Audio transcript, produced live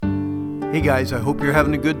Hey guys, I hope you're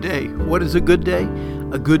having a good day. What is a good day?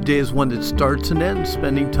 A good day is one that starts and ends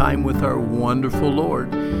spending time with our wonderful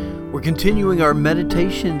Lord. We're continuing our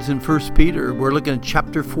meditations in 1 Peter. We're looking at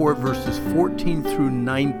chapter 4, verses 14 through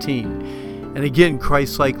 19. And again,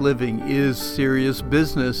 Christ-like living is serious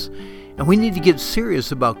business. And we need to get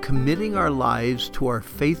serious about committing our lives to our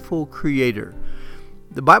faithful Creator.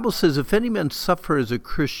 The Bible says, if any man suffer as a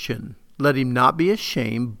Christian, let him not be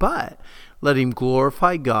ashamed, but let him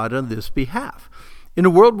glorify God on this behalf. In a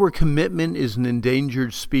world where commitment is an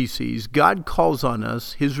endangered species, God calls on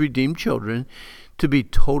us, His redeemed children, to be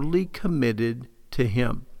totally committed to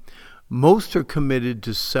Him. Most are committed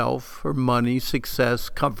to self or money, success,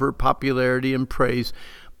 comfort, popularity, and praise,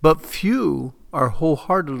 but few are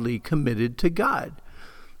wholeheartedly committed to God.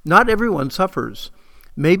 Not everyone suffers.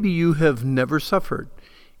 Maybe you have never suffered.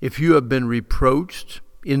 If you have been reproached,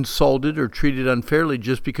 insulted, or treated unfairly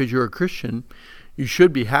just because you're a Christian, you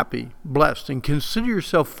should be happy, blessed, and consider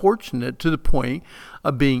yourself fortunate to the point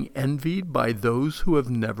of being envied by those who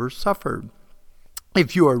have never suffered.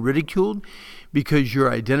 If you are ridiculed because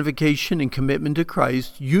your identification and commitment to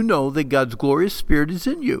Christ, you know that God's glorious Spirit is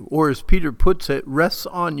in you, or as Peter puts it, rests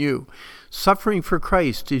on you. Suffering for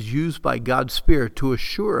Christ is used by God's Spirit to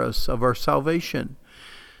assure us of our salvation.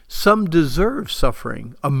 Some deserve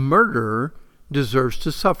suffering. A murderer deserves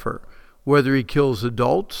to suffer, whether he kills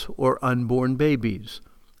adults or unborn babies.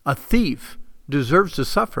 A thief deserves to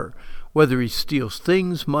suffer, whether he steals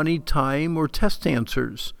things, money, time, or test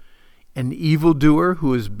answers. An evildoer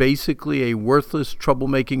who is basically a worthless,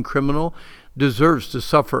 troublemaking criminal deserves to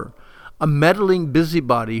suffer. A meddling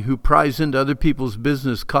busybody who pries into other people's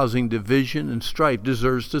business, causing division and strife,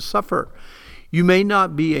 deserves to suffer. You may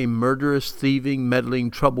not be a murderous, thieving, meddling,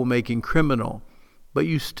 troublemaking criminal, but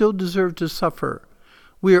you still deserve to suffer.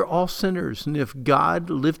 We are all sinners, and if God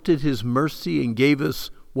lifted His mercy and gave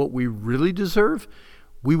us what we really deserve,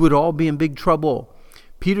 we would all be in big trouble.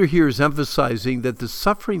 Peter here is emphasizing that the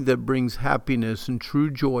suffering that brings happiness and true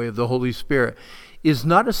joy of the Holy Spirit is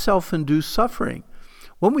not a self-induced suffering.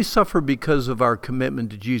 When we suffer because of our commitment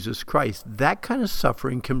to Jesus Christ, that kind of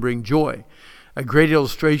suffering can bring joy. A great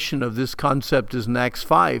illustration of this concept is in Acts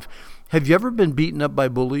 5. Have you ever been beaten up by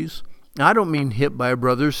bullies? Now, I don't mean hit by a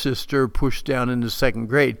brother or sister, pushed down into second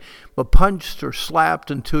grade, but punched or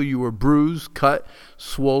slapped until you were bruised, cut,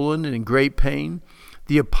 swollen, and in great pain.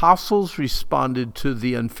 The apostles responded to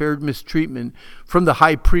the unfair mistreatment from the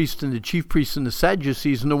high priest and the chief priests and the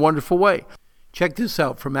Sadducees in a wonderful way. Check this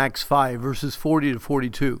out from Acts 5, verses 40 to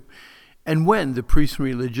 42. And when the priests and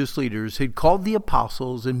religious leaders had called the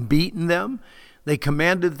apostles and beaten them, they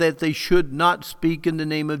commanded that they should not speak in the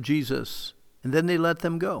name of Jesus, and then they let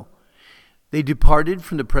them go. They departed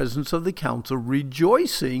from the presence of the council,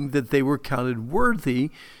 rejoicing that they were counted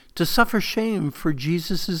worthy to suffer shame for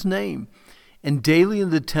Jesus' name. And daily in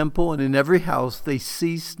the temple and in every house they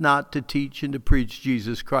ceased not to teach and to preach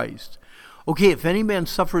Jesus Christ. Okay, if any man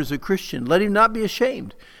suffers as a Christian, let him not be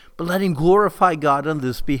ashamed, but let him glorify God on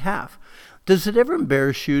this behalf. Does it ever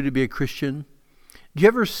embarrass you to be a Christian? Do you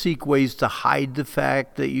ever seek ways to hide the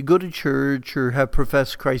fact that you go to church or have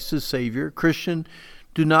professed Christ as Savior? Christian,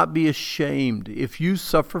 do not be ashamed if you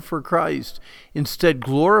suffer for Christ. Instead,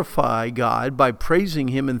 glorify God by praising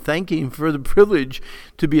Him and thanking Him for the privilege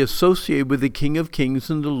to be associated with the King of Kings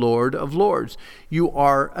and the Lord of Lords. You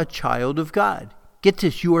are a child of God. Get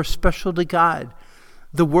this, you are special to God.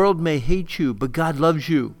 The world may hate you, but God loves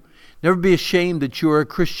you. Never be ashamed that you are a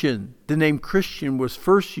Christian. The name Christian was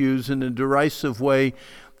first used in a derisive way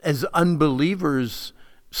as unbelievers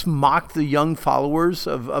mocked the young followers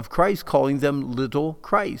of Christ, calling them little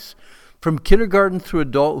Christ. From kindergarten through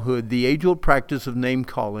adulthood, the age-old practice of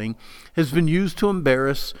name-calling has been used to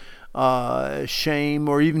embarrass, shame,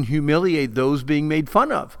 or even humiliate those being made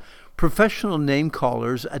fun of. Professional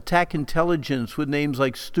name-callers attack intelligence with names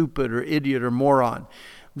like stupid or idiot or moron.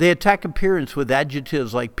 They attack appearance with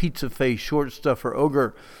adjectives like pizza face, short stuff, or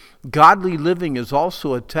ogre. Godly living is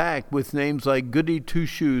also attacked with names like goody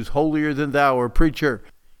two-shoes, holier than thou, or preacher.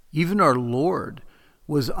 Even our Lord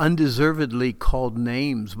was undeservedly called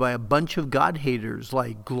names by a bunch of God-haters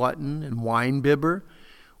like glutton and wine-bibber.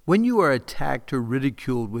 When you are attacked or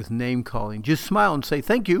ridiculed with name-calling, just smile and say,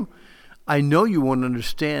 "Thank you. I know you won't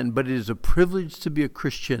understand, but it is a privilege to be a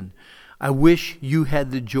Christian. I wish you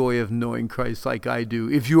had the joy of knowing Christ like I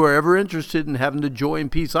do. If you are ever interested in having the joy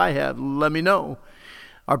and peace I have, let me know."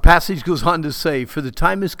 Our passage goes on to say, "For the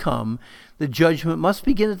time has come, the judgment must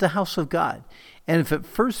begin at the house of God. And if it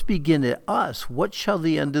first begin at us, what shall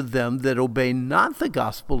the end of them that obey not the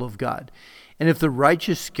gospel of God? And if the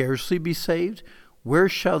righteous scarcely be saved, where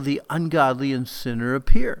shall the ungodly and sinner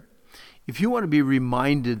appear? If you want to be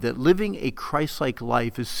reminded that living a Christ-like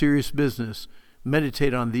life is serious business,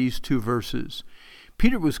 meditate on these 2 verses.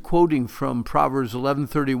 Peter was quoting from Proverbs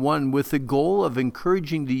 11:31 with the goal of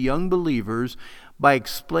encouraging the young believers by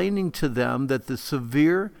explaining to them that the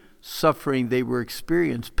severe suffering they were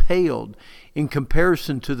experiencing paled in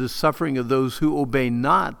comparison to the suffering of those who obey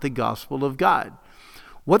not the gospel of God.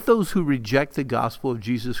 What those who reject the gospel of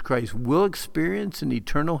Jesus Christ will experience in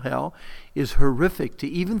eternal hell is horrific to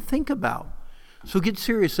even think about. So get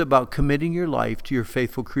serious about committing your life to your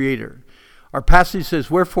faithful Creator. Our passage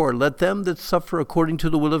says, "Wherefore, let them that suffer according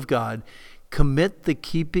to the will of God commit the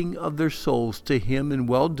keeping of their souls to Him in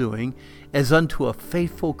well-doing as unto a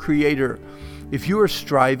faithful Creator." If you are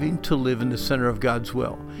striving to live in the center of God's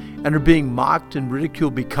will and are being mocked and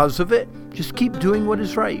ridiculed because of it, just keep doing what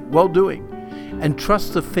is right, well-doing, and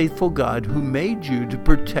trust the faithful God who made you to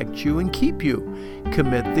protect you and keep you.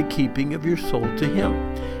 Commit the keeping of your soul to Him.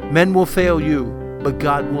 Men will fail you, but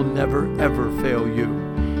God will never, ever fail you.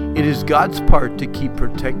 It is God's part to keep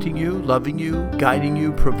protecting you, loving you, guiding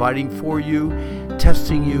you, providing for you,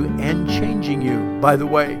 testing you, and changing you. By the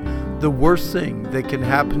way, the worst thing that can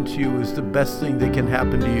happen to you is the best thing that can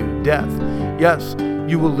happen to you, death. Yes,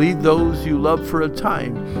 you will leave those you love for a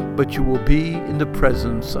time, but you will be in the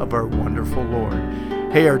presence of our wonderful Lord.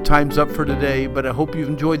 Hey, our time's up for today, but I hope you've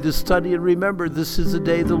enjoyed this study. And remember, this is the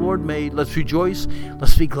day the Lord made. Let's rejoice,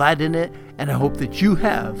 let's be glad in it, and I hope that you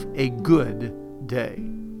have a good day.